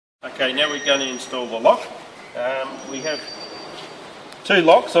Okay, now we're going to install the lock. We have two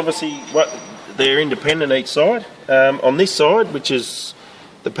locks, obviously they're independent each side. On this side, which is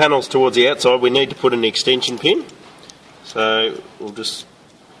the panels towards the outside, we need to put an extension pin. So we'll just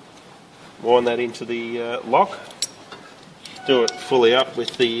wind that into the lock. Do it fully up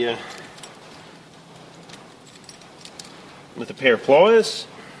with the pair of pliers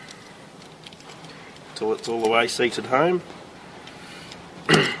till it's all the way seated home.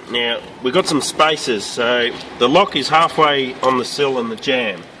 Now we've got some spacers, so the lock is halfway on the sill and the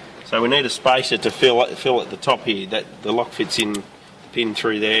jamb, so we need a spacer to fill at the top here. That the lock fits in, pin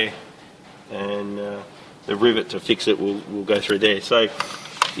through there, and the rivet to fix it will go through there. So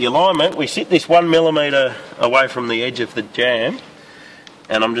the alignment, we sit this 1 millimetre away from the edge of the jamb,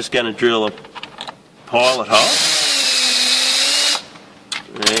 and I'm just going to drill a pilot hole,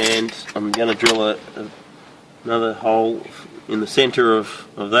 and I'm going to drill another hole in the centre of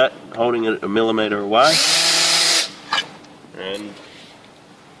that, holding it 1 millimetre away, and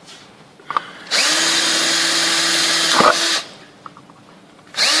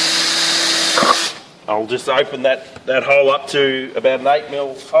I'll just open that hole up to about an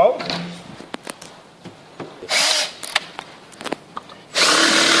 8mm hole.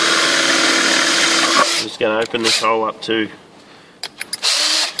 I'm just going to open this hole up to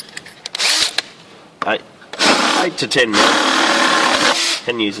 8 to 10 mil.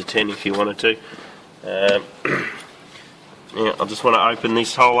 Can use a 10 if you wanted to. Yeah, I just want to open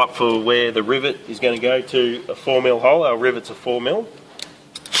this hole up for where the rivet is going to go to a 4mm hole. Our rivet's a 4mm.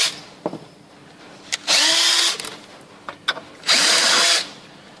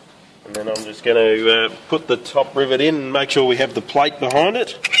 And then I'm just going to put the top rivet in and make sure we have the plate behind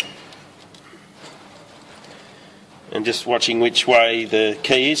it. And just watching which way the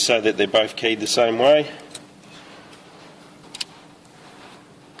key is so that they're both keyed the same way.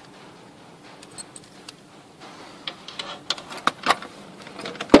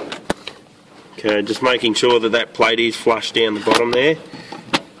 Okay, just making sure that plate is flush down the bottom there.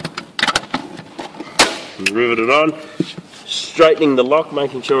 And rivet it on. Straightening the lock,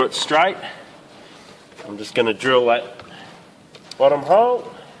 making sure it's straight. I'm just going to drill that bottom hole.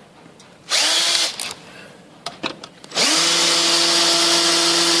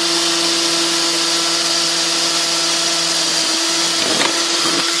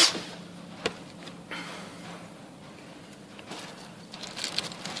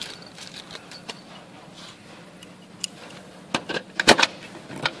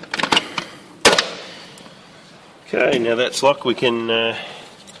 Okay, now that's locked, we can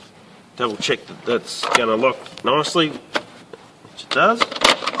double check that that's going to lock nicely, which it does.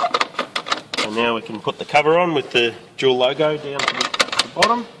 And now we can put the cover on with the dual logo down to the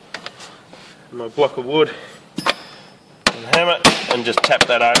bottom. And my block of wood and hammer, and just tap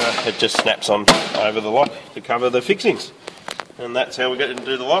that over, it just snaps on over the lock to cover the fixings. And that's how we get to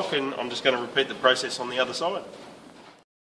do the lock, and I'm just going to repeat the process on the other side.